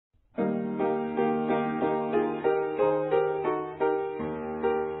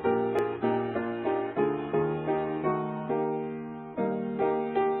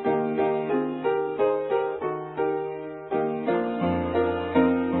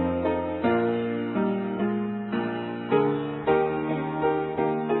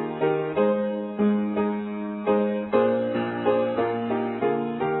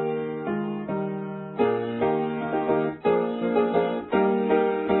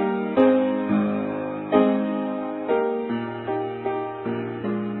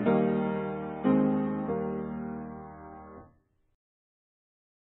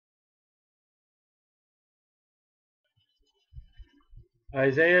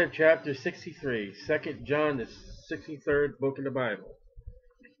Isaiah chapter 63, 2nd John, the 63rd book of the Bible.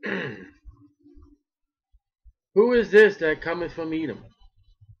 Who is this that cometh from Edom,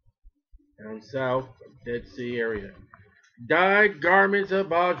 down south of Dead Sea area? Dyed garments of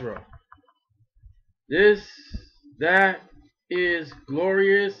Basra. That is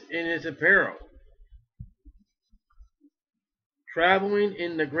glorious in his apparel, traveling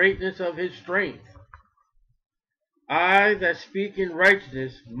in the greatness of his strength. I that speak in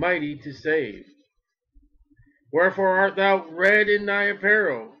righteousness, mighty to save. Wherefore art thou red in thy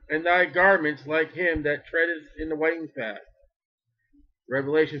apparel, and thy garments like him that treadeth in the whiting path?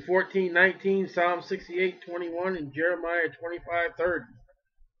 Revelation 14:19, Psalm 68:21, and Jeremiah 25:30.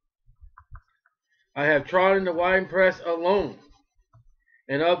 I have trodden the winepress alone,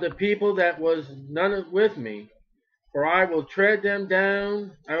 and of the people that was none with me, for I will tread them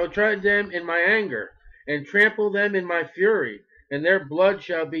down, I will tread them in my anger, and trample them in my fury, and their blood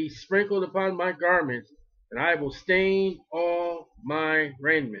shall be sprinkled upon my garments, and I will stain all my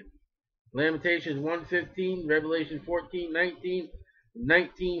raiment. Lamentations 1:15, Revelation 14:19,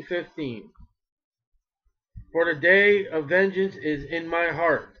 19:15. For the day of vengeance is in my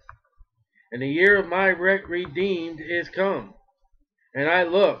heart, and the year of my redeemed is come. And I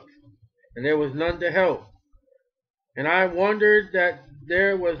looked, and there was none to help, and I wondered that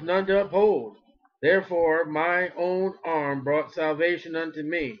there was none to uphold. Therefore my own arm brought salvation unto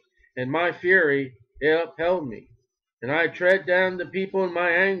me, and my fury upheld me. And I tread down the people in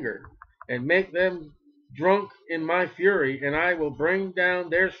my anger, and make them drunk in my fury, and I will bring down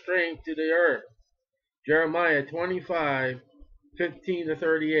their strength to the earth. Jeremiah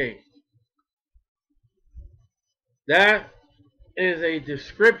 25:15-38. That is a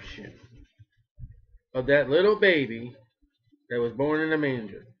description of that little baby that was born in a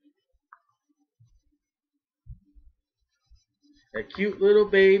manger. That cute little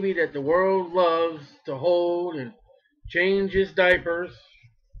baby that the world loves to hold and change his diapers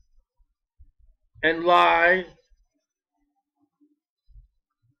and lie. What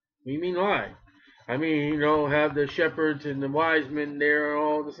do you mean lie? I mean, have the shepherds and the wise men there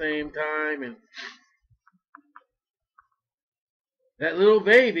all at the same time. And that little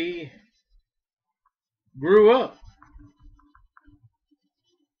baby grew up.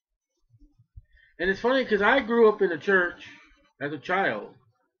 And it's funny because I grew up in a church as a child.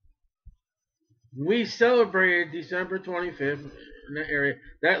 We celebrated December 25th in that area.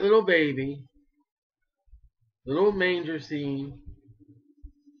 That little baby, little manger scene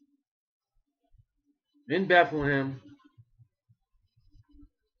in Bethlehem.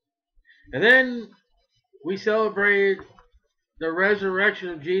 And then we celebrated the resurrection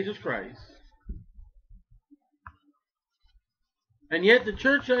of Jesus Christ. And yet the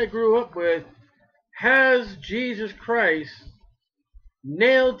church I grew up with has Jesus Christ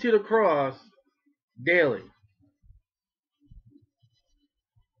nailed to the cross daily.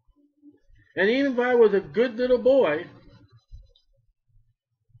 And even if I was a good little boy,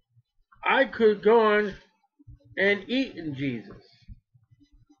 I could go on and eat in Jesus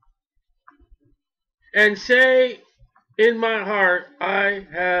and say in my heart, I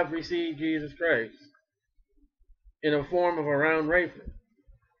have received Jesus Christ in a form of a round wafer.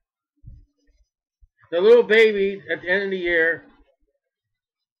 The little baby at the end of the year,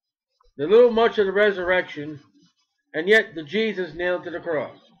 the little much of the resurrection, and yet the Jesus nailed to the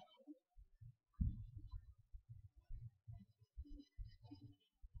cross.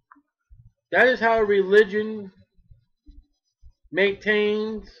 That is how religion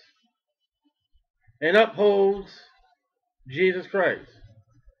maintains and upholds Jesus Christ.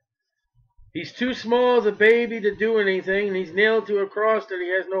 He's too small as a baby to do anything, and he's nailed to a cross that he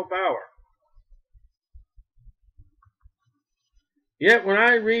has no power. Yet when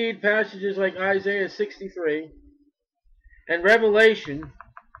I read passages like Isaiah 63 and Revelation,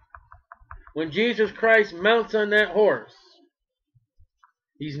 when Jesus Christ mounts on that horse,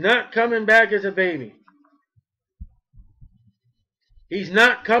 he's not coming back as a baby. He's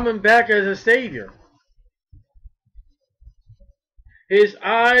not coming back as a Savior. His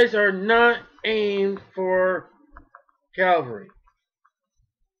eyes are not aimed for Calvary.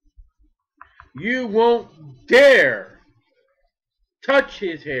 You won't dare touch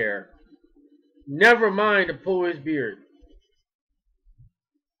his hair, never mind to pull his beard.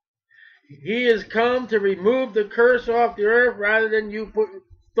 He has come to remove the curse off the earth rather than you putting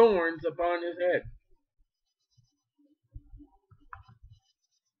thorns upon his head.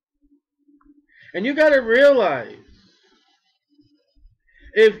 And you got to realize,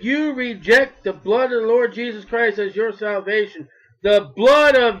 if you reject the blood of the Lord Jesus Christ as your salvation, the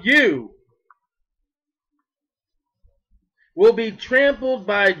blood of you will be trampled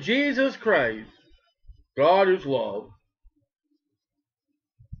by Jesus Christ. God is love.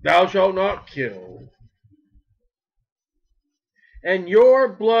 Thou shalt not kill. And your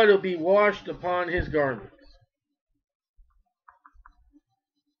blood will be washed upon his garments.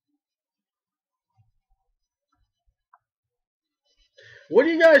 What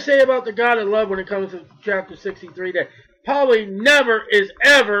do you guys say about the God of love when it comes to chapter 63 that probably never is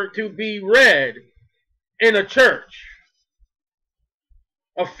ever to be read in a church?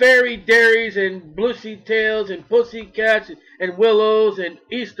 Of fairy dairies and bluesy tails and pussycats and willows and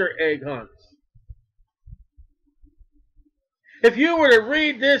Easter egg hunts. If you were to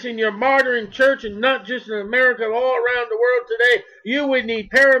read this in your modern church, and not just in America, all around the world today, you would need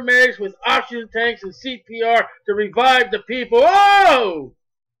paramedics with oxygen tanks and CPR to revive the people. Oh!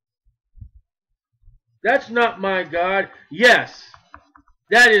 That's not my God. Yes,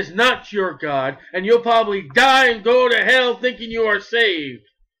 that is not your God, and you'll probably die and go to hell thinking you are saved.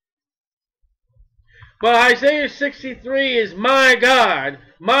 But Isaiah 63 is my God.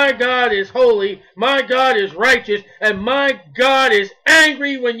 My God is holy. My God is righteous. And my God is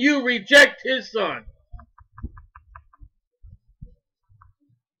angry when you reject his son.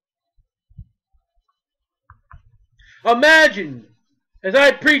 Imagine, as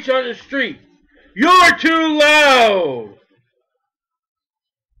I preach on the street, you're too loud.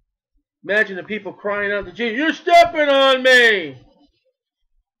 Imagine the people crying out to Jesus, you're stepping on me.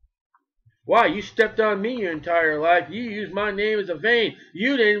 Why? You stepped on me your entire life. You used my name as a vain.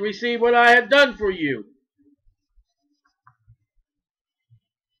 You didn't receive what I had done for you.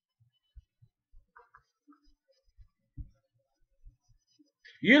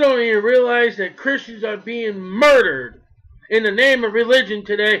 You don't even realize that Christians are being murdered in the name of religion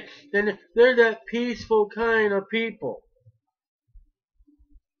today. And they're that peaceful kind of people.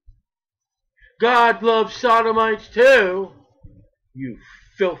 God loves sodomites too. You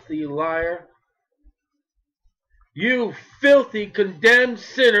filthy liar. You filthy condemned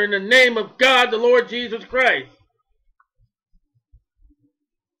sinner in the name of God the Lord Jesus Christ.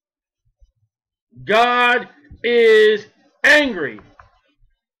 God is angry.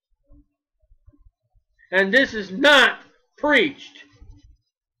 And this is not preached.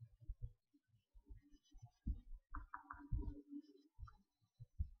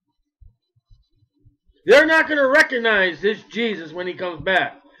 They're not going to recognize this Jesus when he comes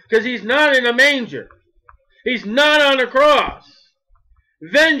back. Because he's not in a manger. He's not on a cross.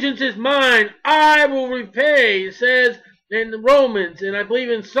 Vengeance is mine. I will repay, it says in Romans, and I believe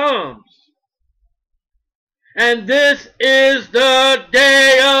in Psalms. And this is the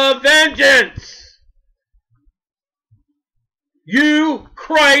day of vengeance. You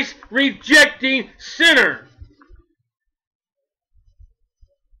Christ-rejecting sinner.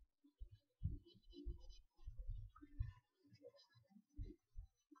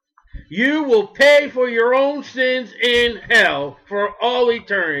 You will pay for your own sins in hell for all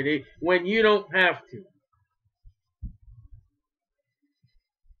eternity when you don't have to.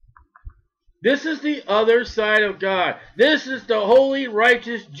 This is the other side of God. This is the holy,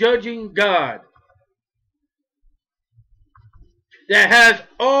 righteous, judging God that has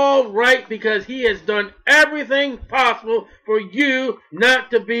all right because he has done everything possible for you not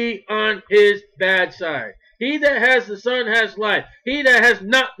to be on his bad side. He that has the Son has life. He that has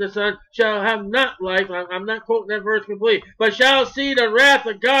not the Son shall have not life. I'm not quoting that verse completely. But shall see the wrath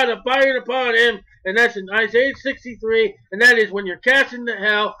of God abiding upon him. And that's in Isaiah 63. And that is when you're cast into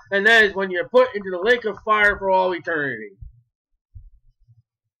hell. And that is when you're put into the lake of fire for all eternity.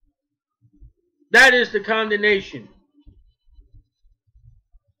 That is the condemnation.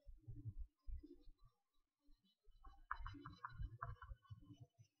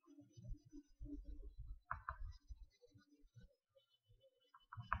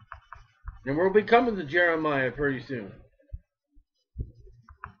 And we'll be coming to Jeremiah pretty soon.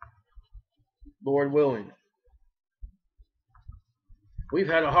 Lord willing. We've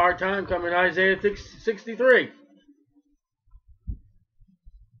had a hard time coming to Isaiah 63.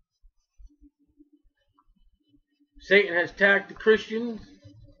 Satan has attacked the Christians.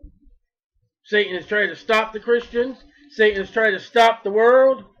 Satan has tried to stop the Christians. Satan has tried to stop the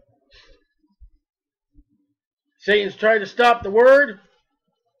world. Satan's tried to stop the word.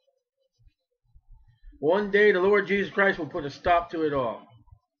 One day the Lord Jesus Christ will put a stop to it all.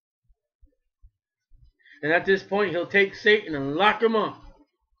 And at this point he'll take Satan and lock him up.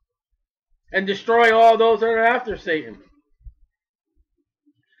 And destroy all those that are after Satan.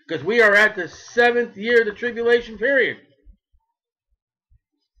 Because we are at the 7th year of the tribulation period.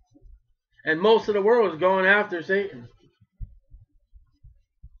 And most of the world is going after Satan.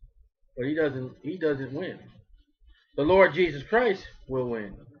 But he doesn't win. The Lord Jesus Christ will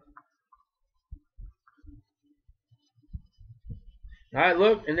win. I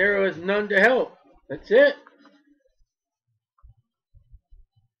looked and there was none to help. That's it.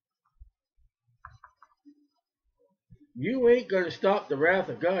 You ain't going to stop the wrath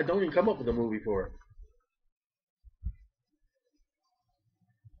of God. Don't even come up with a movie for it.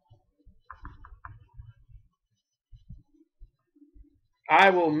 I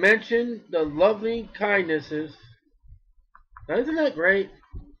will mention the lovely kindnesses. Now, isn't that great?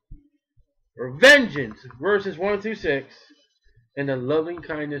 Or vengeance, verses 1 through 6, and the loving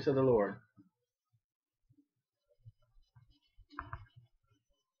kindness of the Lord.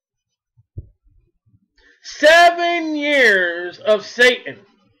 "7 years of Satan.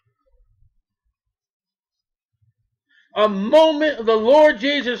 A moment of the Lord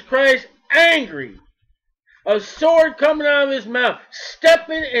Jesus Christ angry. A sword coming out of his mouth,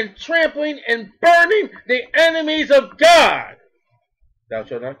 stepping and trampling and burning the enemies of God. Thou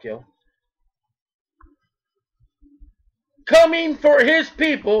shalt not kill. Coming for his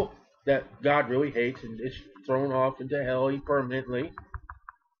people that God really hates and is thrown off into hell permanently.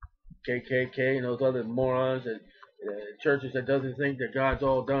 KKK and those other morons and churches that doesn't think that God's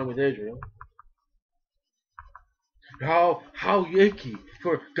all done with Israel. How yucky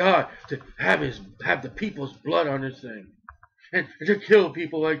for God to have the people's blood on this thing, and to kill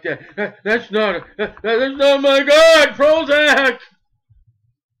people like that. That's not my God. Prozac.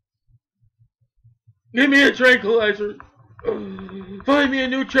 Give me a tranquilizer. Find me a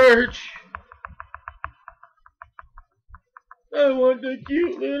new church. I want the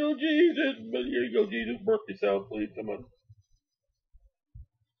cute little Jesus. But here you go, Jesus. Work yourself, please. Come on.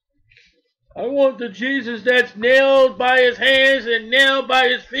 I want the Jesus that's nailed by his hands and nailed by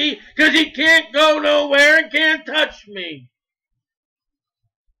his feet, because he can't go nowhere and can't touch me.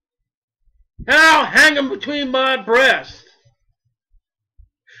 I'll hang him between my breasts.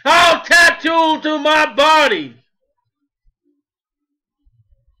 I'll tattoo him to my body.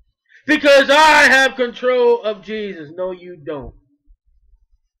 Because I have control of Jesus. No, you don't.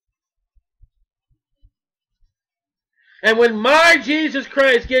 And when my Jesus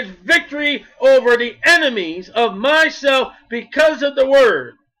Christ gets victory over the enemies of myself because of the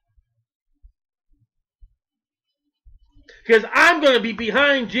Word, because I'm going to be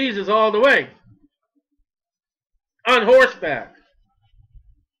behind Jesus all the way, on horseback.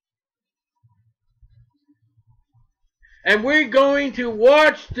 And we're going to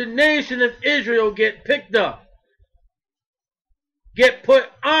watch the nation of Israel get picked up, get put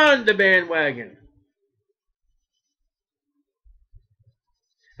on the bandwagon.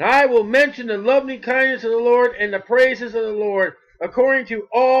 I will mention the lovely kindness of the Lord and the praises of the Lord, according to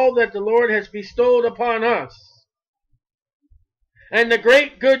all that the Lord has bestowed upon us, and the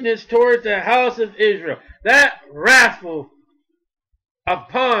great goodness towards the house of Israel, that wrathful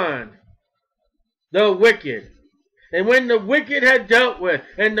upon the wicked. And when the wicked had dealt with,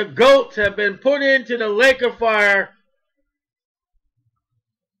 and the goats have been put into the lake of fire,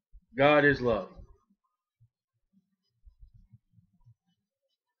 God is love.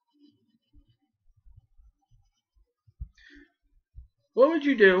 What would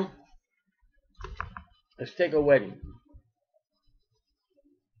you do? Let's take a wedding.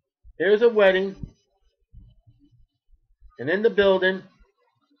 Here's a wedding. And in the building,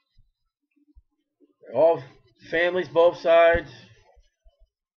 all families, both sides.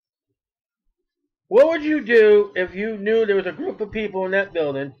 What would you do if you knew there was a group of people in that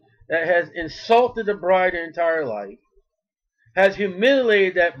building that has insulted the bride their entire life, has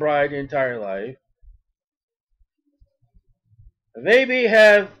humiliated that bride their entire life, maybe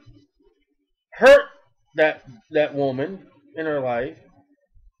have hurt that woman in her life,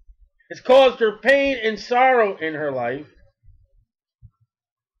 it's caused her pain and sorrow in her life,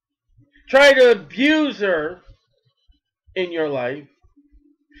 try to abuse her in your life,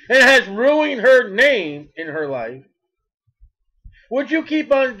 and has ruined her name in her life? Would you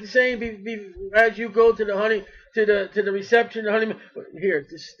keep on saying as you go to the reception, the honeymoon, here,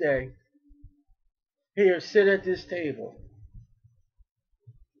 just stay. Here, sit at this table.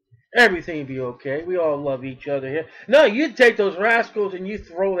 Everything will be okay. We all love each other here. No, you'd take those rascals and you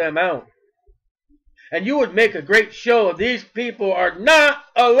throw them out. And you would make a great show of these people are not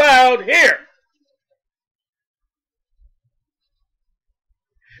allowed here.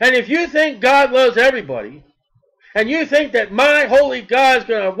 And if you think God loves everybody, and you think that my holy God is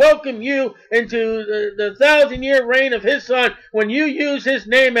going to welcome you into the 1,000-year reign of his Son when you use his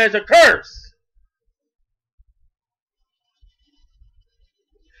name as a curse,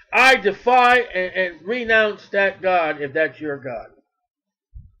 I defy and renounce that God if that's your God.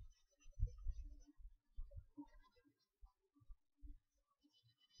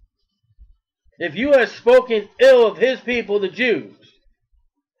 if you have spoken ill of his people, the Jews,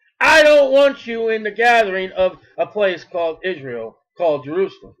 I don't want you in the gathering of a place called Israel, called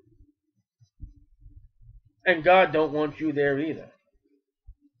Jerusalem. And God don't want you there either.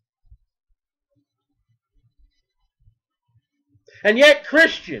 And yet,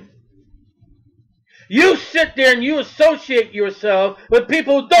 Christian, you sit there and you associate yourself with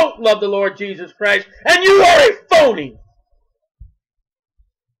people who don't love the Lord Jesus Christ, and you are a phony.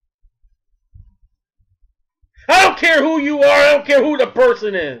 I don't care who you are. I don't care who the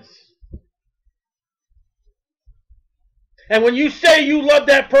person is. And when you say you love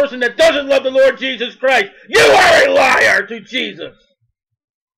that person that doesn't love the Lord Jesus Christ, you are a liar to Jesus.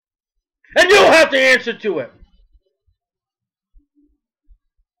 And you'll have to answer to it.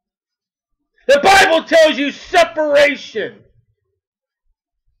 The Bible tells you separation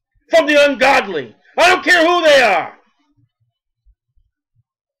from the ungodly. I don't care who they are.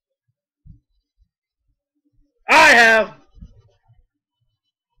 I have.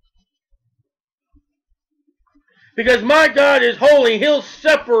 Because my God is holy, he'll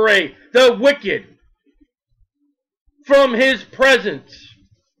separate the wicked from his presence.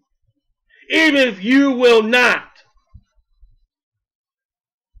 Even if you will not.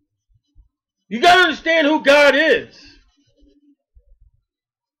 You got to understand who God is.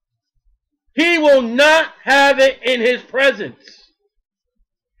 He will not have it in his presence.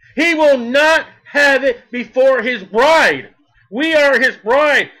 He will not have it before his bride. We are his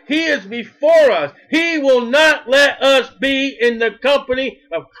bride. He is before us. He will not let us be in the company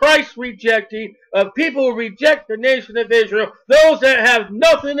of Christ rejecting, of people who reject the nation of Israel, those that have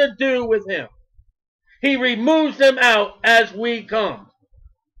nothing to do with him. He removes them out as we come.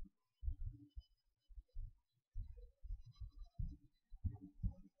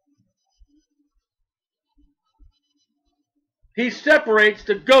 He separates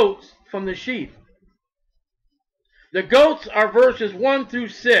the goats from the sheep. The goats are verses 1 through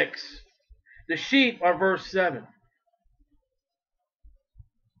 6. The sheep are verse 7.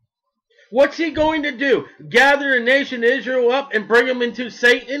 What's he going to do? Gather the nation of Israel up and bring them into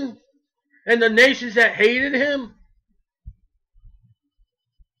Satan and the nations that hated him?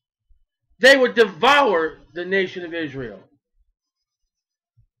 They would devour the nation of Israel.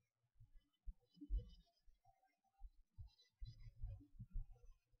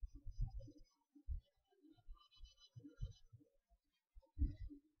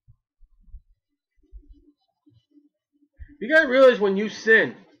 You got to realize when you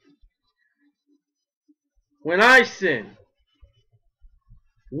sin, when I sin,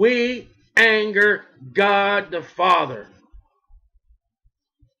 we anger God the Father.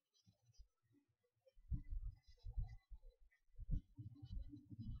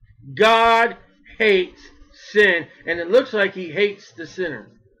 God hates sin, and it looks like he hates the sinner.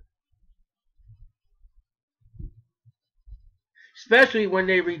 Especially when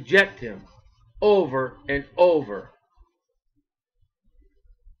they reject him over and over.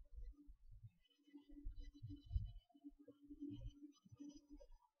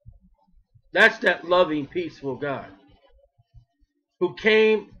 That's that loving, peaceful God who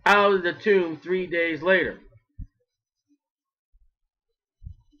came out of the tomb 3 days later.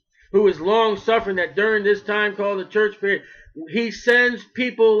 Who is long-suffering, that during this time called the church period, he sends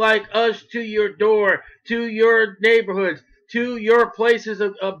people like us to your door, to your neighborhoods, to your places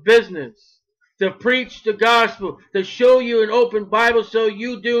of business, to preach the gospel, to show you an open Bible so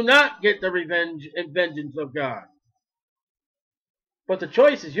you do not get the revenge and vengeance of God. But the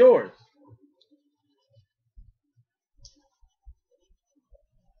choice is yours.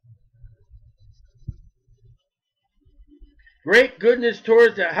 Great goodness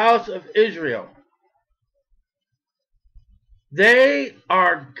towards the house of Israel. They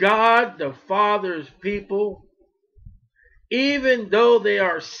are God the Father's people. Even though they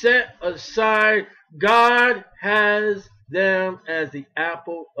are set aside, God has them as the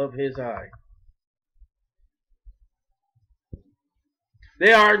apple of his eye.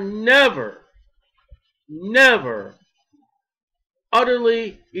 They are never, never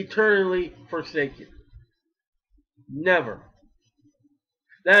utterly, eternally forsaken. Never.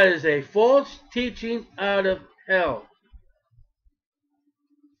 That is a false teaching out of hell.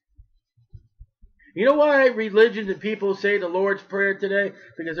 You know why religions and people say the Lord's Prayer today?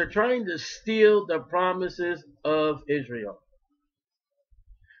 Because they're trying to steal the promises of Israel.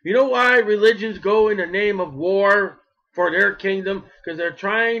 You know why religions go in the name of war for their kingdom? Because they're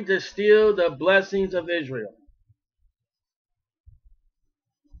trying to steal the blessings of Israel.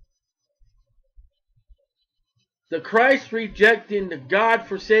 The Christ-rejecting, the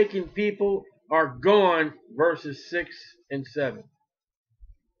God-forsaken people are gone, verses 6 and 7.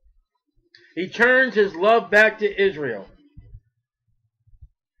 He turns his love back to Israel,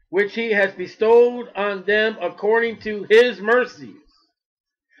 which he has bestowed on them according to his mercies,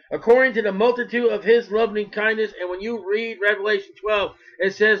 according to the multitude of his loving kindness. And when you read Revelation 12,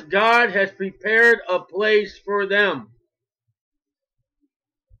 it says God has prepared a place for them.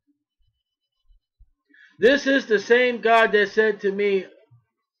 This is the same God that said to me,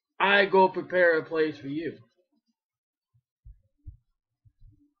 I go prepare a place for you.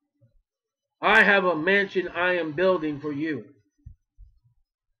 I have a mansion I am building for you.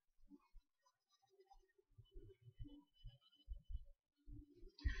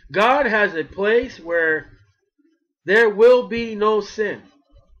 God has a place where there will be no sin.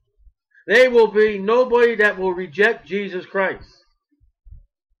 There will be nobody that will reject Jesus Christ.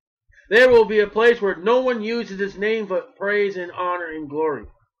 There will be a place where no one uses his name but praise and honor and glory.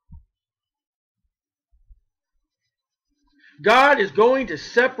 God is going to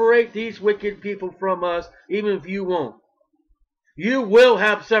separate these wicked people from us, even if you won't. You will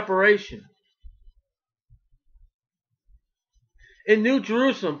have separation. In New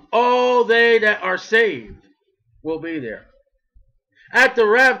Jerusalem, all they that are saved will be there. At the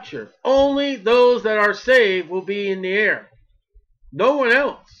rapture, only those that are saved will be in the air. No one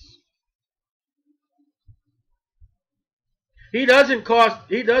else. He doesn't call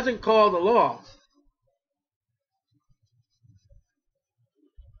the lost.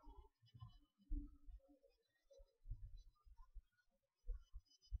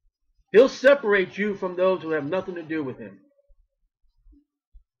 He'll separate you from those who have nothing to do with him.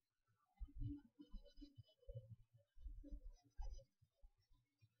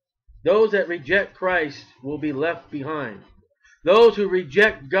 Those that reject Christ will be left behind. Those who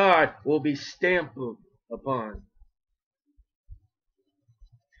reject God will be stamped upon.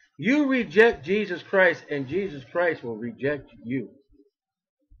 You reject Jesus Christ, and Jesus Christ will reject you.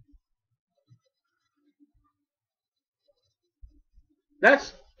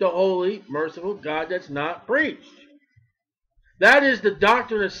 That's the holy, merciful God that's not preached. That is the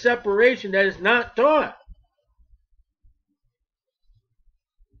doctrine of separation that is not taught.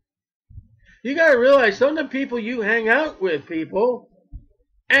 You got to realize some of the people you hang out with, people,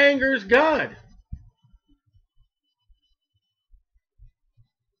 angers God.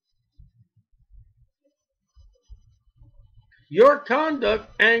 Your conduct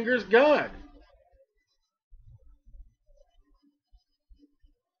angers God.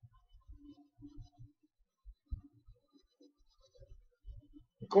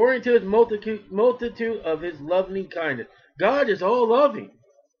 According to his multitude of his loving kindness. God is all loving.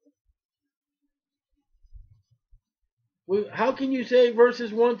 Well, how can you say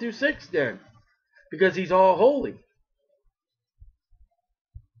verses 1 through 6 then? Because he's all holy.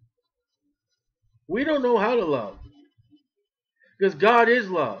 We don't know how to love. Because God is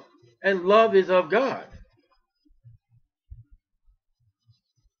love. And love is of God.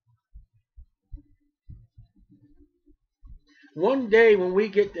 One day when we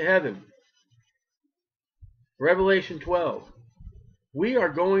get to heaven, Revelation 12, we are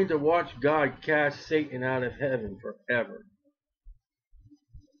going to watch God cast Satan out of heaven forever.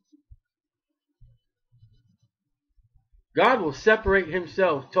 God will separate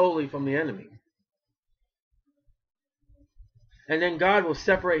himself totally from the enemy. And then God will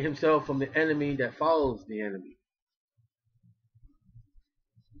separate himself from the enemy that follows the enemy.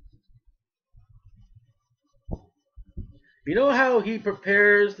 You know how he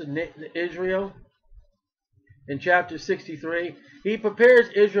prepares Israel? In chapter 63, he prepares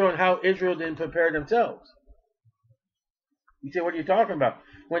Israel and how Israel didn't prepare themselves. You say, what are you talking about?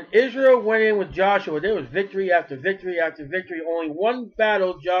 When Israel went in with Joshua, there was victory after victory after victory. Only one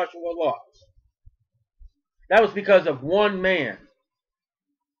battle Joshua lost. That was because of one man.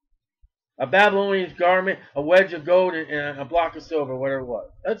 A Babylonian garment, a wedge of gold, and a block of silver, whatever it was.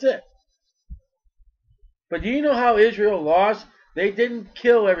 That's it. But do you know how Israel lost? They didn't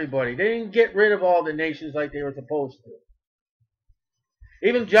kill everybody. They didn't get rid of all the nations like they were supposed to.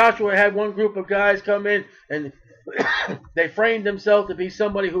 Even Joshua had one group of guys come in and they framed themselves to be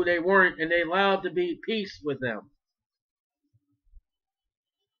somebody who they weren't, and they allowed to be peace with them.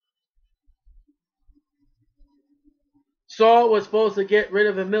 Saul was supposed to get rid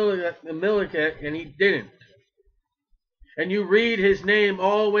of Amalekite, and he didn't. And you read his name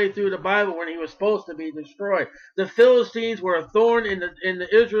all the way through the Bible when he was supposed to be destroyed. The Philistines were a thorn in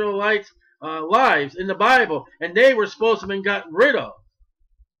the Israelites' lives in the Bible, and they were supposed to have been gotten rid of.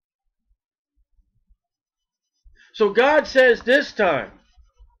 So God says this time,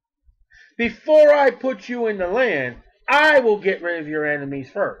 before I put you in the land, I will get rid of your enemies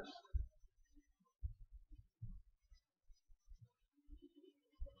first.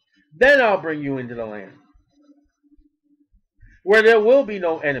 Then I'll bring you into the land where there will be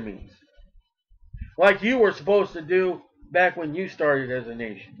no enemies, like you were supposed to do back when you started as a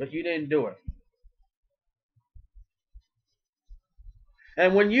nation, but you didn't do it.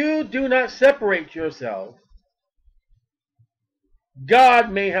 And when you do not separate yourself,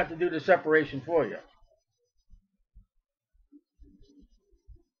 God may have to do the separation for you.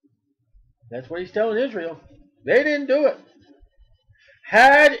 That's what he's telling Israel. They didn't do it.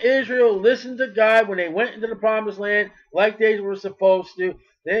 Had Israel listened to God when they went into the promised land like they were supposed to,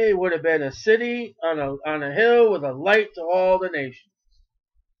 they would have been a city on a hill with a light to all the nations.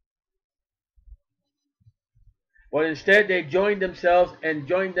 But instead they joined themselves to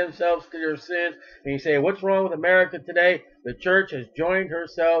their sins. And you say, what's wrong with America today? The church has joined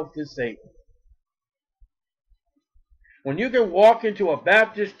herself to Satan. When you can walk into a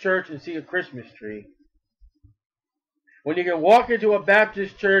Baptist church and see a Christmas tree, when you can walk into a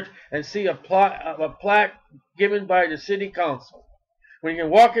Baptist church and see a plaque given by the city council, when you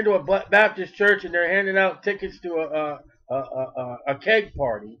can walk into a Baptist church and they're handing out tickets to a keg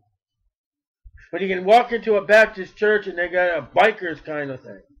party, when you can walk into a Baptist church and they got a bikers kind of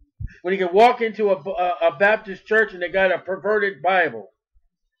thing, when you can walk into a Baptist church and they got a perverted Bible,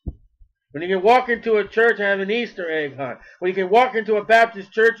 when you can walk into a church and have an Easter egg hunt, when you can walk into a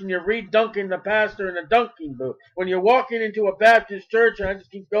Baptist church and you're redunking the pastor in a dunking booth, when you're walking into a Baptist church, and I just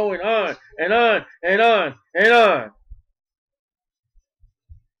keep going on and on and on and on.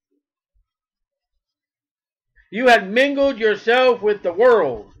 You had mingled yourself with the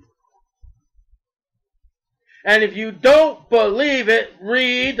world. And if you don't believe it,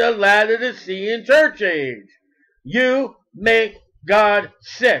 read the Laodicean church age. You make God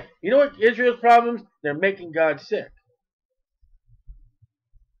sick. You know what Israel's problems? They're making God sick.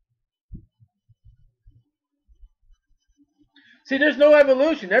 See, there's no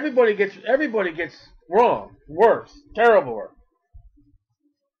evolution. Everybody gets wrong, worse, terrible.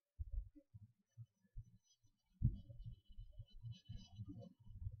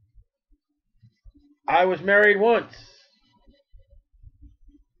 I was married once.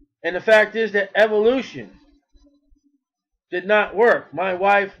 And the fact is that evolution did not work. My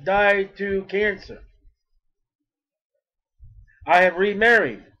wife died to cancer. I have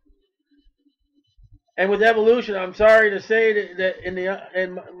remarried. And with evolution, I'm sorry to say that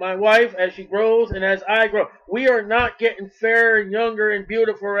in my wife, as she grows and as I grow, we are not getting fairer and younger and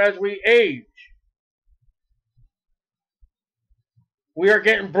beautiful as we age. We are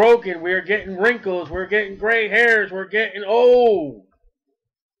getting broken. We are getting wrinkles. We're getting gray hairs. We're getting old.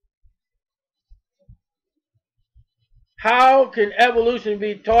 How can evolution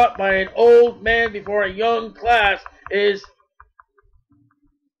be taught by an old man before a young class is...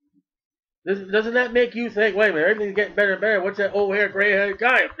 Doesn't that make you think, wait a minute, everything's getting better and better. What's that old hair, gray haired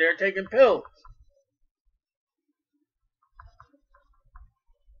guy up there taking pills?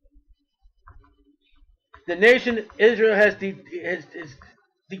 The nation Israel has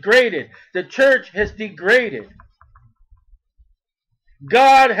degraded. The church has degraded.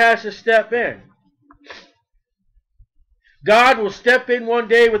 God has to step in. God will step in one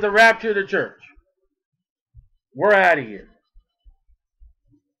day with the rapture of the church. We're out of here.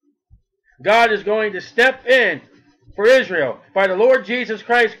 God is going to step in for Israel by the Lord Jesus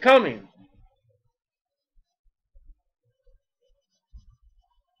Christ coming.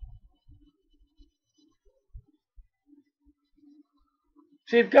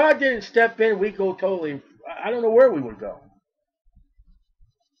 See, if God didn't step in, we'd go totally... I don't know where we would go.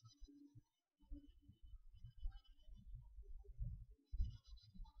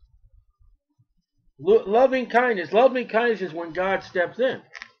 Loving kindness. Loving kindness is when God steps in.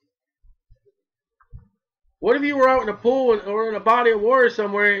 What if you were out in a pool or in a body of water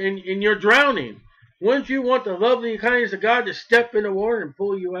somewhere and you're drowning? Wouldn't you want the loving kindness of God to step in the water and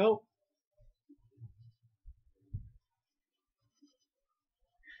pull you out?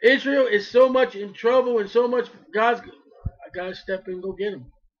 Israel is so much in trouble and so much God's got to step in and go get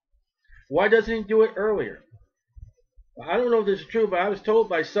him. Why doesn't he do it earlier? I don't know if this is true, but I was told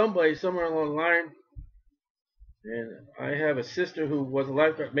by somebody somewhere along the line, and I have a sister who was a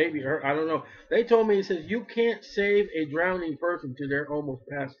lifeguard, maybe her, I don't know. They told me, it says, you can't save a drowning person till they're almost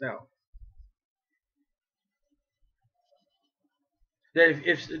passed out. That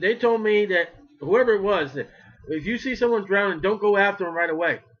if they told me that whoever it was, that if you see someone drowning, don't go after them right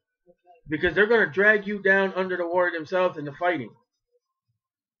away. Because they're going to drag you down under the water themselves in the fighting.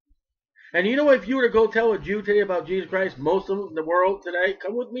 And you know, if you were to go tell a Jew today about Jesus Christ, most of them in the world today,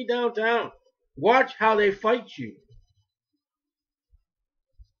 come with me downtown. Watch how they fight you.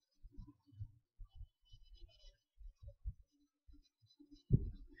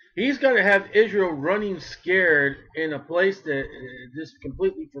 He's going to have Israel running scared in a place that just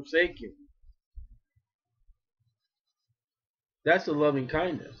completely forsaken. That's the loving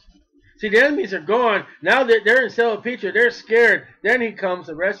kindness. See, the enemies are gone. Now that they're in Salpeter, they're scared. Then he comes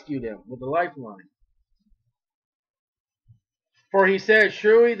to rescue them with a lifeline. For he said,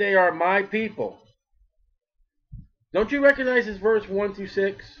 surely they are my people. Don't you recognize this verse 1 through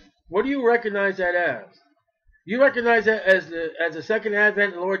 6? What do you recognize that as? You recognize that as the second advent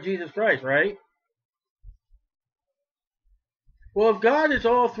of the Lord Jesus Christ, right? Well, if God is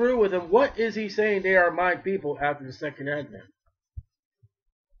all through with them, what is he saying they are my people after the second advent?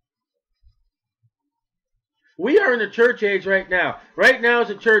 We are in the church age right now. Right now is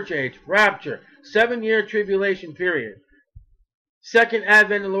the church age. Rapture. 7-year tribulation period. Second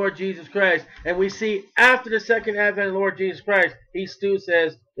advent of the Lord Jesus Christ. And we see after the second advent of the Lord Jesus Christ, he still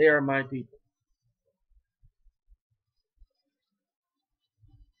says they are my people.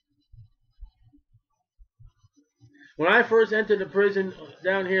 When I first entered the prison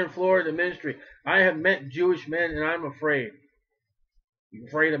down here in Florida, ministry, I have met Jewish men and I'm afraid. You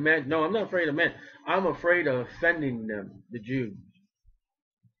afraid of men? No, I'm not afraid of men. I'm afraid of offending them, the Jews.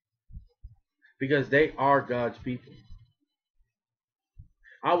 Because they are God's people.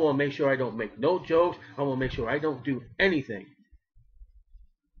 I want to make sure I don't make no jokes. I want to make sure I don't do anything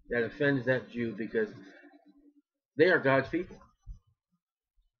that offends that Jew because they are God's people.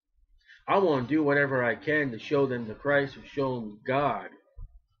 I want to do whatever I can to show them the Christ or show them God.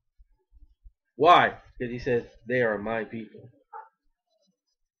 Why? Because he says they are my people.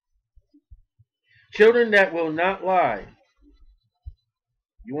 Children that will not lie.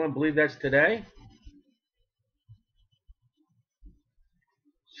 You want to believe that's today?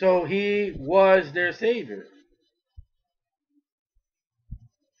 So he was their Savior.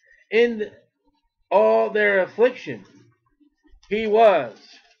 In all their affliction, he was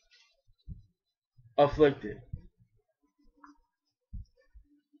afflicted.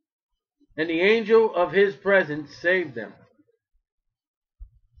 And the angel of his presence saved them.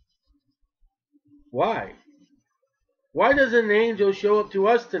 Why? Why doesn't an angel show up to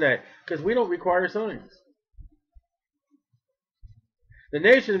us today? Because we don't require signs. The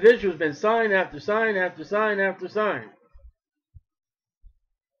nation of Israel has been sign after sign after sign after sign.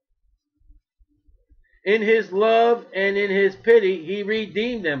 In his love and in his pity, he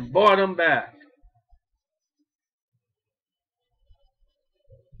redeemed them, bought them back.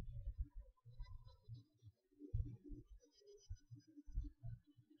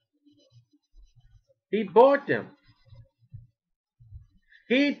 He bought them.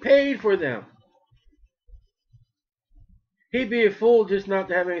 He paid for them. He'd be a fool just not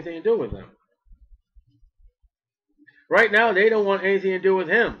to have anything to do with them. Right now, they don't want anything to do with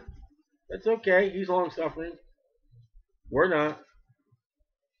him. That's okay. He's long-suffering. We're not.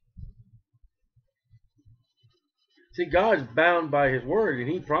 See, God's bound by his word, and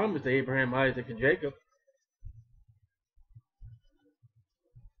he promised to Abraham, Isaac, and Jacob.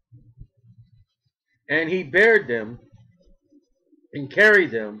 And he bared them and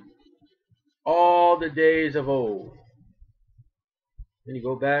carried them all the days of old. Then you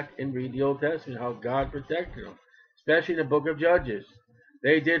go back and read the Old Testament, how God protected them, especially in the book of Judges.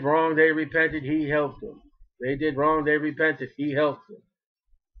 They did wrong, they repented, he helped them. They did wrong, they repented, he helped them.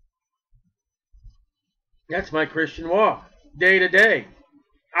 That's my Christian walk, day to day,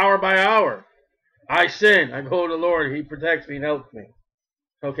 hour by hour. I sin, I go to the Lord, he protects me and helps me.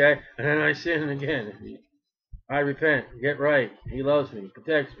 Okay, and then I sin again. I repent, get right, he loves me,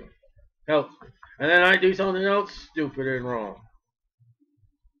 protects me, helps me. And then I do something else stupid and wrong.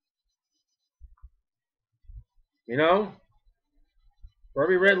 You know? For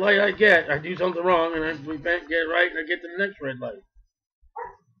every red light I get, I do something wrong, and I repent, get right, and I get to the next red light.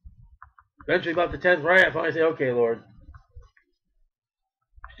 Eventually, about the 10th right, I finally say, okay, Lord.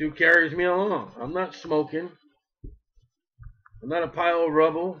 Stu carries me along. I'm not smoking. I'm not a pile of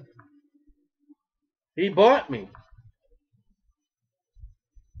rubble. He bought me.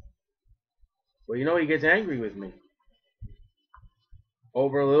 Well, you know, he gets angry with me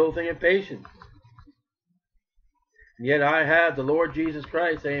over a little thing of patience. And yet I have the Lord Jesus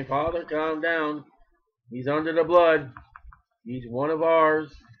Christ saying, Father, calm down. He's under the blood. He's one of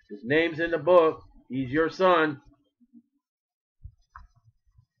ours. His name's in the book. He's your son.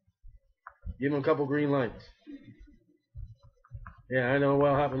 Give him a couple green lights. Yeah, I know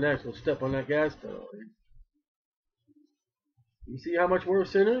what'll happen next. We'll step on that gas pedal. You see how much we're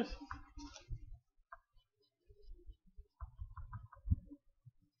sinners?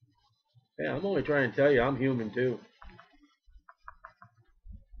 Yeah, I'm only trying to tell you I'm human too.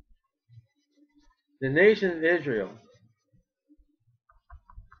 The nation of Israel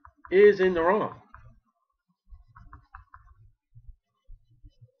is in the wrong.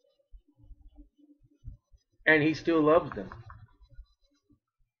 And he still loves them.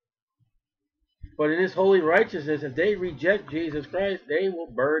 But in his holy righteousness, if they reject Jesus Christ, they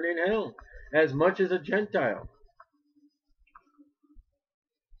will burn in hell as much as a Gentile.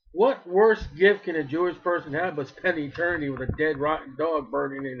 What worse gift can a Jewish person have but spend eternity with a dead, rotten dog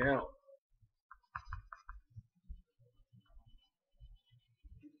burning in hell?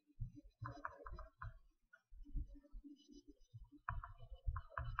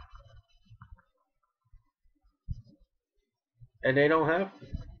 And they don't have to.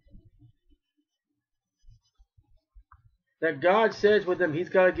 That God says with them, he's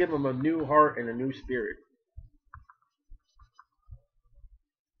got to give them a new heart and a new spirit.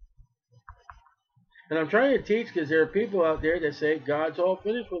 And I'm trying to teach because there are people out there that say God's all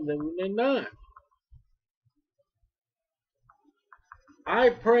finished with them, and they're not. I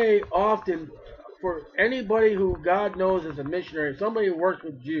pray often for anybody who God knows is a missionary, somebody who works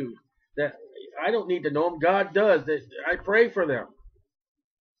with Jews, that I don't need to know them, God does, that I pray for them.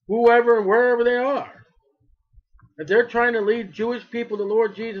 Whoever and wherever they are. If they're trying to lead Jewish people to the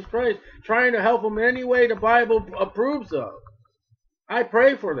Lord Jesus Christ, trying to help them in any way the Bible approves of, I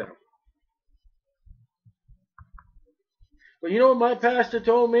pray for them. But you know what my pastor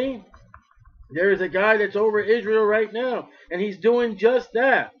told me? There is a guy that's over Israel right now, and he's doing just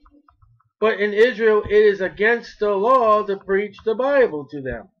that. But in Israel, it is against the law to preach the Bible to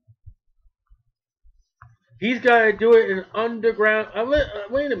them. He's got to do it in underground.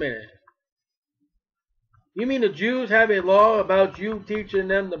 Wait a minute. You mean the Jews have a law about you teaching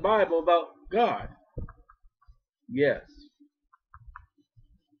them the Bible about God? Yes.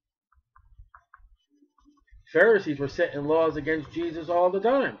 Pharisees were setting laws against Jesus all the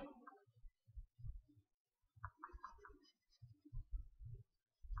time.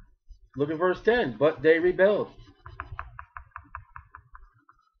 Look at verse 10. But they rebelled.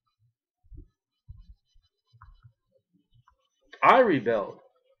 I rebelled.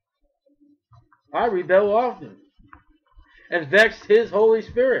 I rebel often. And vexed his Holy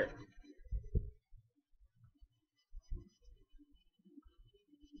Spirit.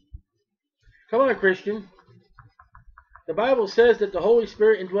 Come on, Christian. The Bible says that the Holy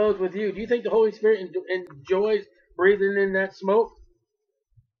Spirit indwells with you. Do you think the Holy Spirit enjoys breathing in that smoke?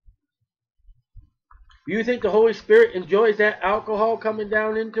 Do you think the Holy Spirit enjoys that alcohol coming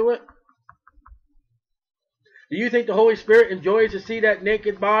down into it? Do you think the Holy Spirit enjoys to see that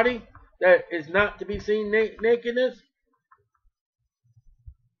naked body that is not to be seen nakedness?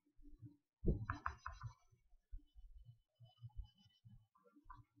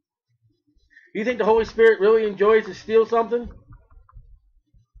 Do you think the Holy Spirit really enjoys to steal something?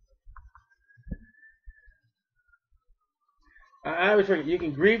 I always forget, you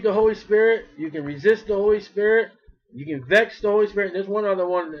can grieve the Holy Spirit, you can resist the Holy Spirit, you can vex the Holy Spirit, and there's one other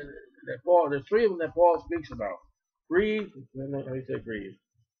one that Paul, there's three of them that Paul speaks about. Grieve, no, how do you say grieve?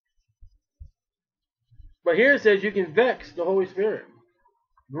 But here it says you can vex the Holy Spirit.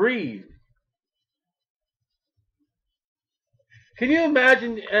 Grieve. Can you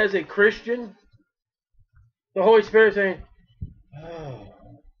imagine as a Christian, the Holy Spirit saying, oh,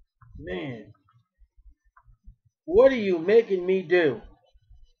 man, what are you making me do?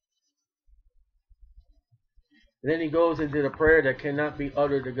 And then he goes into the prayer that cannot be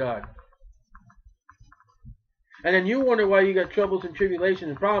uttered to God. And then you wonder why you got troubles and tribulations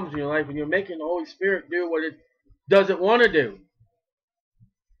and problems in your life when you're making the Holy Spirit do what it doesn't want to do.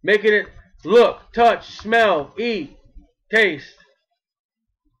 Making it look, touch, smell, eat, taste.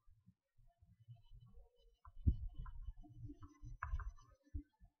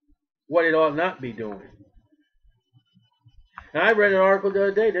 What it ought not be doing. And I read an article the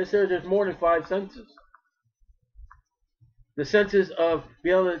other day that says there's more than 5 senses. The senses of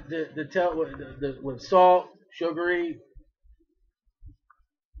being able to tell with salt, sugary.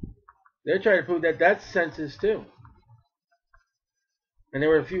 They're trying to prove that that's senses too. And there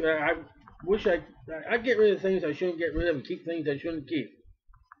were a few. I wish I'd get rid of things I shouldn't get rid of and keep things I shouldn't keep.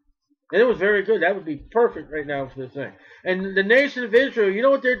 And it was very good. That would be perfect right now for this thing. And the nation of Israel, you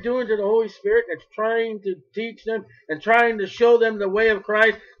know what they're doing to the Holy Spirit? That's trying to teach them and trying to show them the way of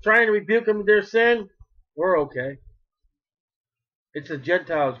Christ, trying to rebuke them of their sin. We're okay. It's the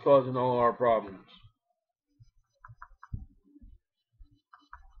Gentiles causing all our problems.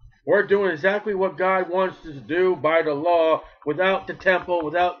 We're doing exactly what God wants us to do by the law, without the temple,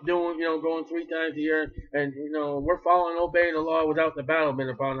 without doing, going 3 times a year, and we're following, obeying the law without the battlement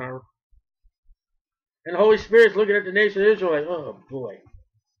upon our. And the Holy Spirit's looking at the nation of Israel like, oh boy.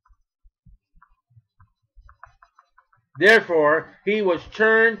 Therefore, he was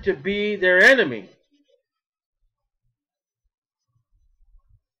turned to be their enemy.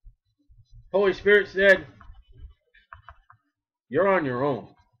 Holy Spirit said, you're on your own.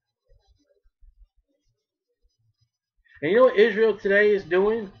 And you know what Israel today is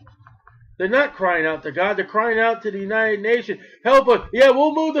doing? They're not crying out to God. They're crying out to the United Nations. Help us. Yeah,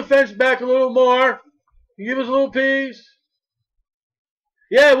 we'll move the fence back a little more. You give us a little peace.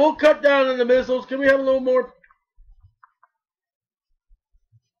 Yeah, we'll cut down on the missiles. Can we have a little more?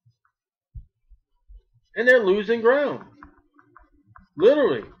 And they're losing ground.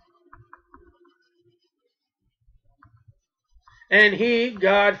 Literally. And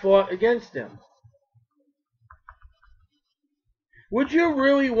God, fought against them. Would you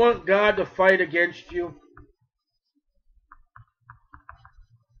really want God to fight against you?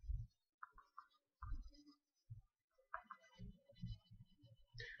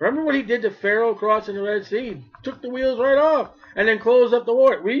 Remember what he did to Pharaoh crossing the Red Sea? He took the wheels right off and then closed up the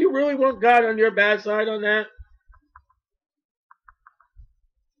water. Will you really want God on your bad side on that?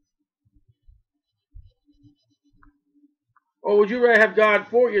 Or would you rather have God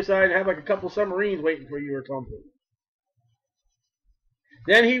for your side and have like a couple submarines waiting for you or something?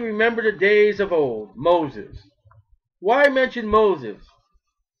 Then he remembered the days of old, Moses. Why mention Moses?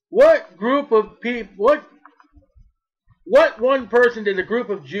 What group of people, what one person did a group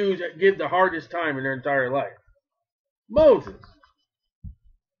of Jews give the hardest time in their entire life? Moses.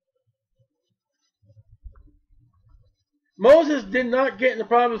 Moses did not get in the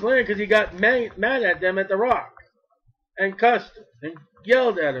promised land because he got mad at them at the rock and cussed them and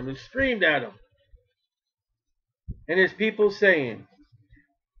yelled at them and screamed at them. And his people saying,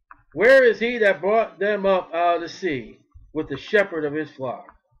 where is he that brought them up out of the sea with the shepherd of his flock?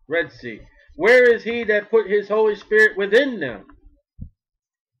 Red Sea. Where is he that put his Holy Spirit within them?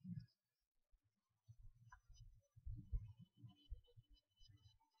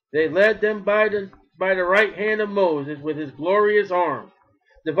 They led them by the right hand of Moses with his glorious arm,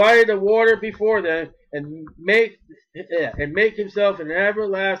 divided the water before them, and make himself an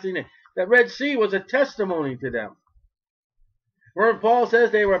everlasting name. That Red Sea was a testimony to them. Where Paul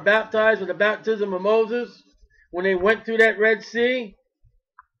says they were baptized with the baptism of Moses when they went through that Red Sea.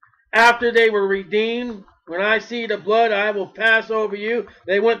 After they were redeemed, when I see the blood, I will pass over you.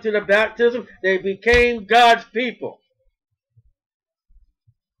 They went through the baptism. They became God's people.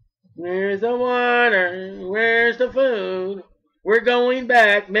 Where's the water? Where's the food? We're going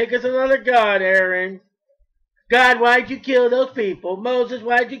back. Make us another God, Aaron. God, why'd you kill those people? Moses,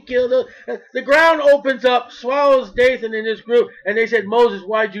 why'd you kill those? The ground opens up, swallows Dathan in this group, and they said, Moses,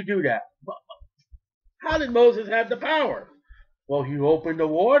 why'd you do that? How did Moses have the power? Well, he opened the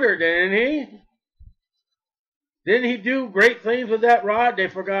water, didn't he? Didn't he do great things with that rod? They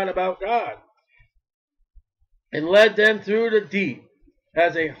forgot about God. And led them through the deep.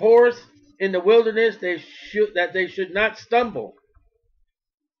 As a horse in the wilderness, that they should not stumble.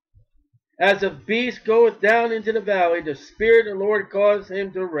 As a beast goeth down into the valley, the Spirit of the Lord caused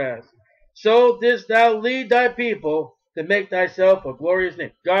him to rest. So didst thou lead thy people to make thyself a glorious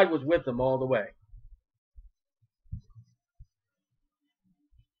name. God was with them all the way.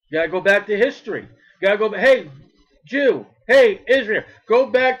 You got to go back to history. You got to go back. Hey, Jew. Hey, Israel. Go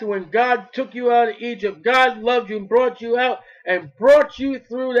back to when God took you out of Egypt. God loved you and brought you out and brought you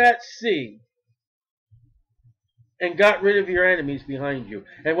through that sea. And got rid of your enemies behind you.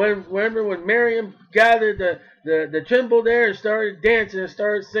 And remember when Miriam gathered the timbrel there and started dancing and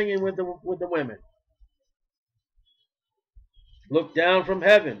started singing with the women. Look down from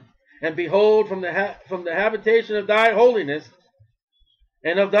heaven, and behold from the habitation of thy holiness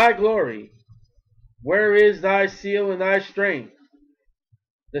and of thy glory, where is thy seal and thy strength?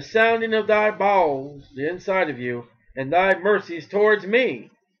 The sounding of thy bowels, the inside of you, and thy mercies towards me.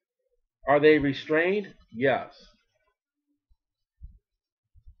 Are they restrained? Yes.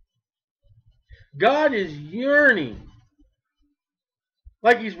 God is yearning,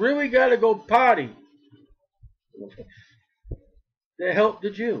 like he's really got to go potty, to help the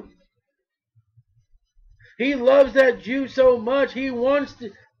Jew. He loves that Jew so much, he wants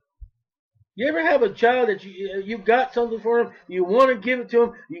to. You ever have a child that you got something for him, you want to give it to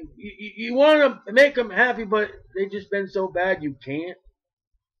him, you want to make them happy, but they just been so bad you can't?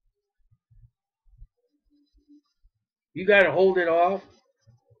 You got to hold it off.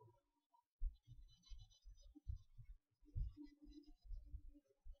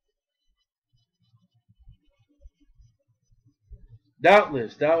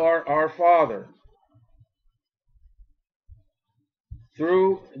 Doubtless thou art our Father.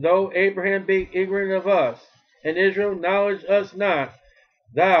 Though Abraham be ignorant of us, and Israel knowledge us not,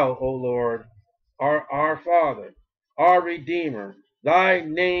 thou, O Lord, art our Father. our Redeemer. Thy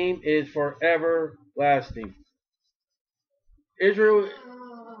name is forever lasting. Israel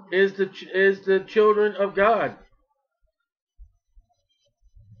is the children of God.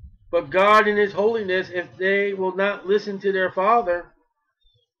 But God in His holiness, if they will not listen to their Father,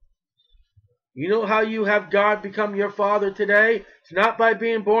 you know how you have God become your Father today? It's not by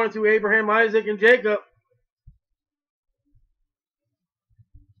being born through Abraham, Isaac, and Jacob.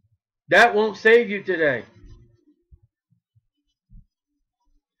 That won't save you today.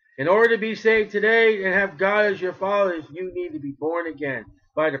 In order to be saved today and have God as your Father, you need to be born again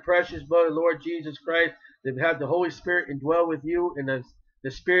by the precious blood of the Lord Jesus Christ, to have the Holy Spirit indwell with you, and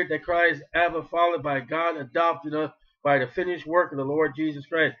the Spirit that cries, Abba, Father, by God adopted us by the finished work of the Lord Jesus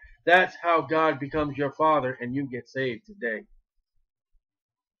Christ. That's how God becomes your Father, and you get saved today.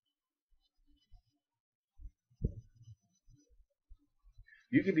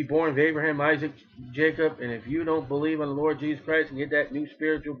 You can be born of Abraham, Isaac, Jacob, and if you don't believe on the Lord Jesus Christ and get that new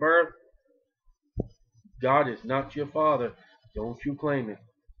spiritual birth, God is not your Father. Don't you claim it.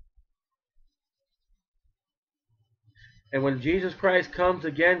 And when Jesus Christ comes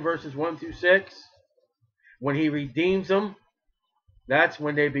again, verses 1 through 6, when He redeems them, that's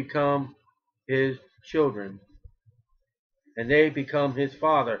when they become His children. And they become His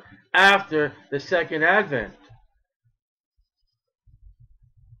Father after the second advent.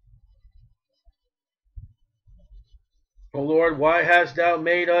 O Lord, why hast Thou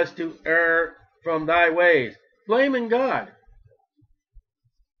made us to err from Thy ways? Blaming God.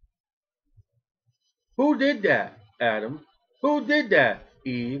 Who did that? Adam. Who did that?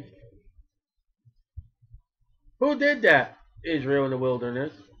 Eve. Who did that? Israel in the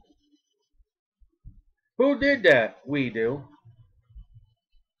wilderness. Who did that? We do.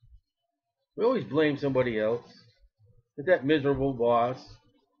 We always blame somebody else. It's that miserable boss.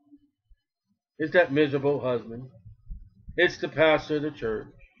 It's that miserable husband. It's the pastor of the church.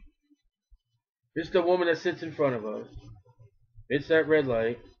 It's the woman that sits in front of us. It's that red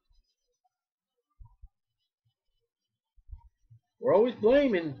light. We're always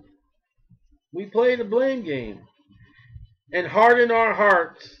blaming. We play the blame game. And harden our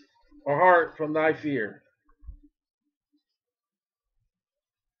heart from Thy fear.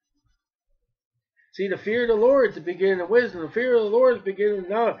 See, the fear of the Lord is the beginning of wisdom. The fear of the Lord is the beginning of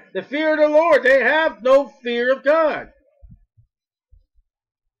knowledge. The fear of the Lord, they have no fear of God.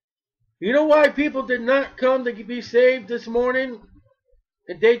 You know why people did not come to be saved this morning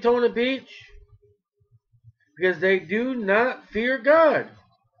at Daytona Beach? Because they do not fear God.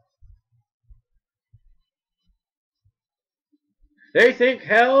 They think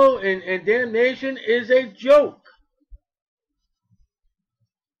hell and damnation is a joke.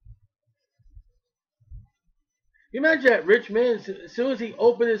 You imagine that rich man, as soon as he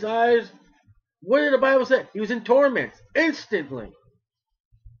opened his eyes, what did the Bible say? He was in torment instantly.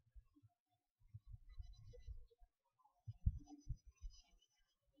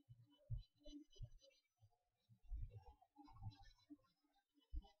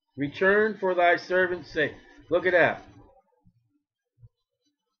 Return for Thy servant's sake. Look at that.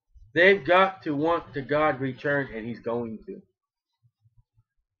 They've got to want to God return, and He's going to.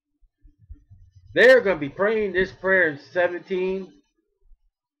 They're going to be praying this prayer in 17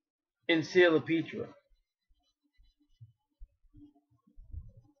 in Sila Petra.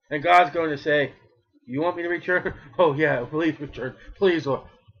 And God's going to say, you want me to return? Oh yeah, please return. Please, Lord.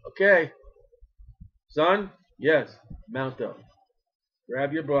 Okay. Son, yes, mount up.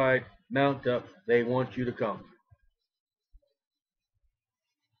 Grab your bride, mount up. They want you to come.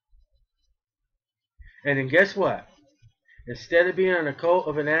 And then guess what? Instead of being on a colt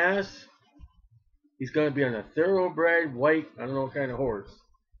of an ass, he's going to be on a thoroughbred white, I don't know what kind of horse.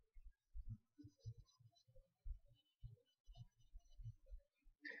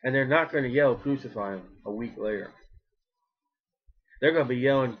 And they're not going to yell, crucify him, a week later. They're going to be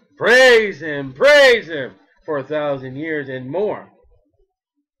yelling, praise him for 1,000 years and more.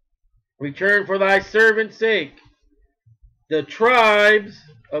 Return for Thy servant's sake, the tribes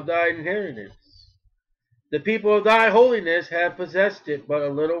of Thine inheritance. The people of Thy holiness have possessed it but a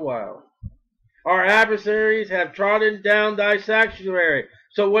little while. Our adversaries have trodden down Thy sanctuary.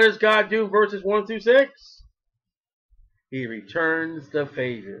 So what does God do in verses 1 through 6? He returns the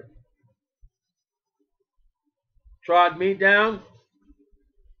favor. Trod me down?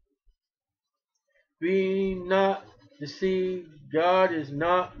 Be not deceived. God is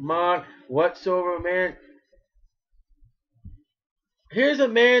not mocked. Whatsoever man. Here's a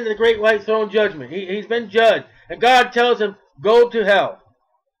man in the great white throne judgment. He's been judged. And God tells him, go to hell.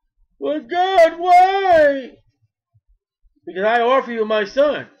 Well, God, why? Because I offer you my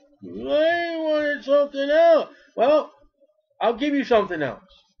son. I wanted something else. Well, I'll give you something else.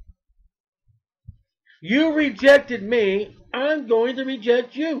 You rejected me, I'm going to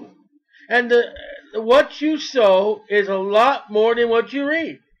reject you. And what you sow is a lot more than what you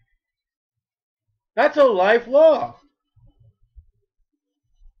reap. That's a life law.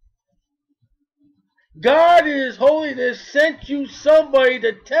 God in His holiness sent you somebody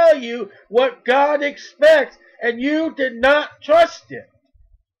to tell you what God expects, and you did not trust it.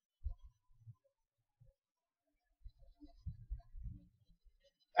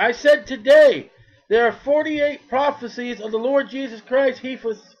 I said today, there are 48 prophecies of the Lord Jesus Christ. He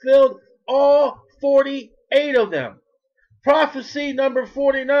fulfilled all 48 of them. Prophecy number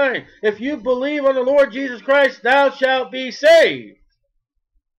 49. If you believe on the Lord Jesus Christ, thou shalt be saved.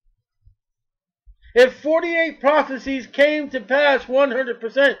 If 48 prophecies came to pass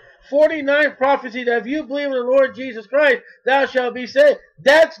 100%, 49 prophecies that if you believe in the Lord Jesus Christ, thou shalt be saved,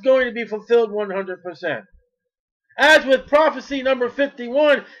 that's going to be fulfilled 100%. As with prophecy number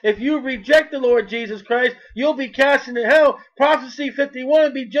 51, if you reject the Lord Jesus Christ, you'll be cast into hell. Prophecy 51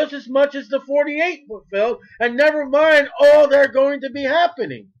 will be just as much as the 48 fulfilled, and never mind all they're going to be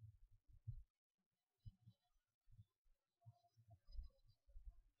happening.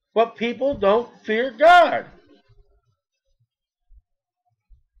 But people don't fear God.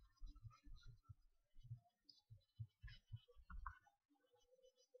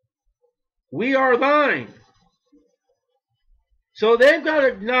 We are thine. So they've got to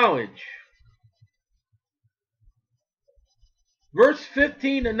acknowledge. Verse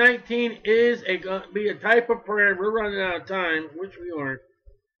 15 to 19 is going to be a type of prayer. We're running out of time, which we aren't.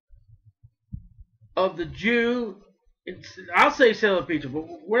 Of the Jew, I'll say Celebration, but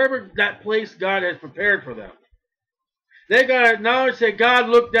wherever that place God has prepared for them. They got to acknowledge that God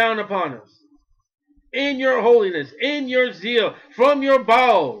looked down upon us. In your holiness, in your zeal, from your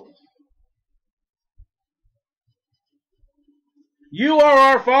bowels. You are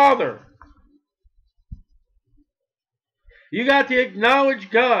our Father. You got to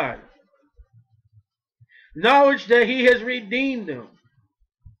acknowledge God. Acknowledge that He has redeemed them.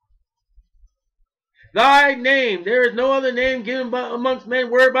 Thy name, there is no other name given amongst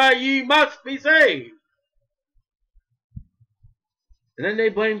men whereby ye must be saved. And then they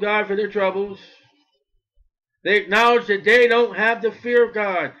blame God for their troubles. They acknowledge that they don't have the fear of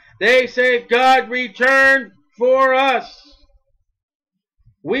God. They say, God returned for us.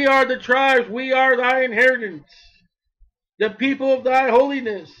 We are the tribes. We are thy inheritance. The people of thy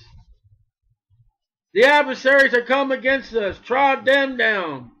holiness. The adversaries that come against us, trod them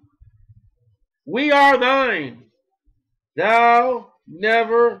down. We are thine. Thou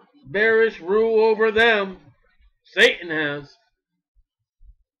never bearest rule over them. Satan has.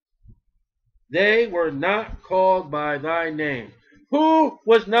 They were not called by thy name. Who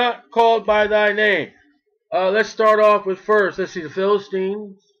was not called by thy name? Let's start off with first. Let's see, the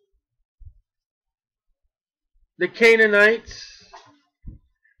Philistines, the Canaanites.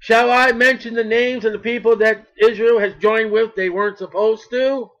 Shall I mention the names of the people that Israel has joined with they weren't supposed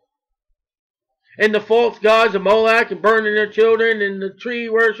to? And the false gods of Moloch and burning their children and the tree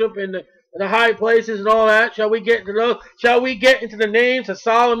worship and the high places and all that. Shall we get into those? Shall we get into the names of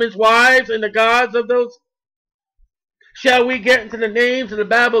Solomon's wives and the gods of those? Shall we get into the names of the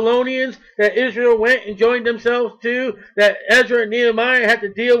Babylonians that Israel went and joined themselves to? That Ezra and Nehemiah had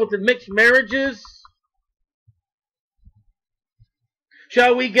to deal with the mixed marriages?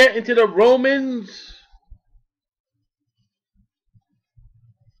 Shall we get into the Romans?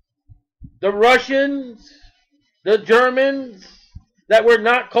 The Russians? The Germans? That were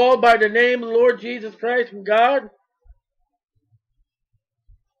not called by the name of the Lord Jesus Christ from God?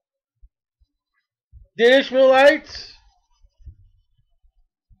 The Ishmaelites?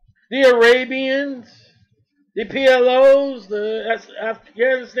 The Arabians? The PLOs? The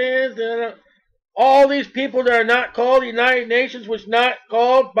Afghanistans? All these people that are not called the United Nations, was not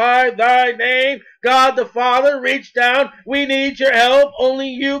called by thy name. God the Father reached down. We need your help. Only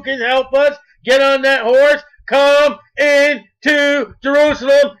you can help us. Get on that horse. Come into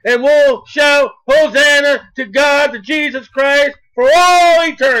Jerusalem and we'll shout Hosanna to God, to Jesus Christ, for all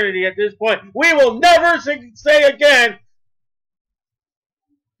eternity at this point. We will never say again,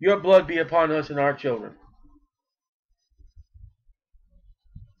 your blood be upon us and our children.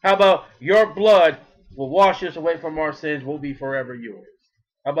 How about your blood will wash us away from our sins, will be forever yours?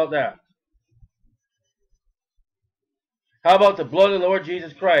 How about that? How about the blood of the Lord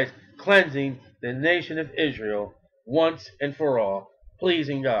Jesus Christ cleansing the nation of Israel once and for all,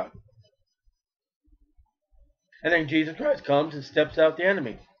 pleasing God? And then Jesus Christ comes and steps out the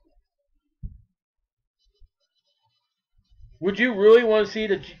enemy. Would you really want to see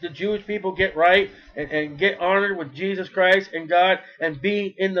the Jewish people get right and get honored with Jesus Christ and God and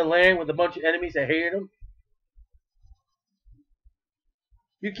be in the land with a bunch of enemies that hated them?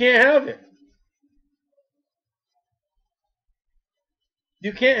 You can't have it.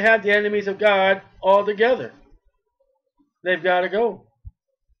 You can't have the enemies of God all together. They've got to go.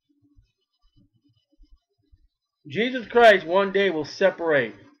 Jesus Christ one day will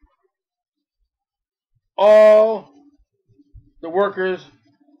separate all the workers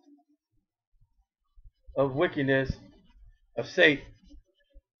of wickedness of Satan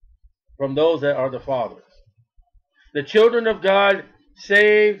from those that are the fathers. The children of God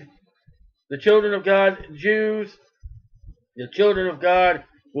saved, the children of God Jews, the children of God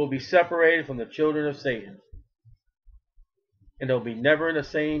will be separated from the children of Satan. And they'll be never in the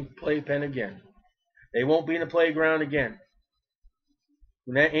same playpen again. They won't be in the playground again.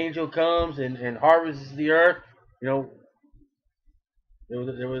 When that angel comes and harvests the earth, you know,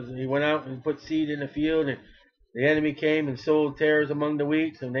 he went out and put seed in the field, and the enemy came and sowed tares among the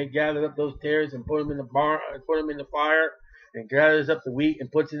wheat, and they gathered up those tares and put them in the barn, put them in the fire, and gathers up the wheat and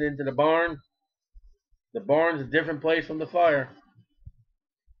puts it into the barn. The barn's a different place from the fire.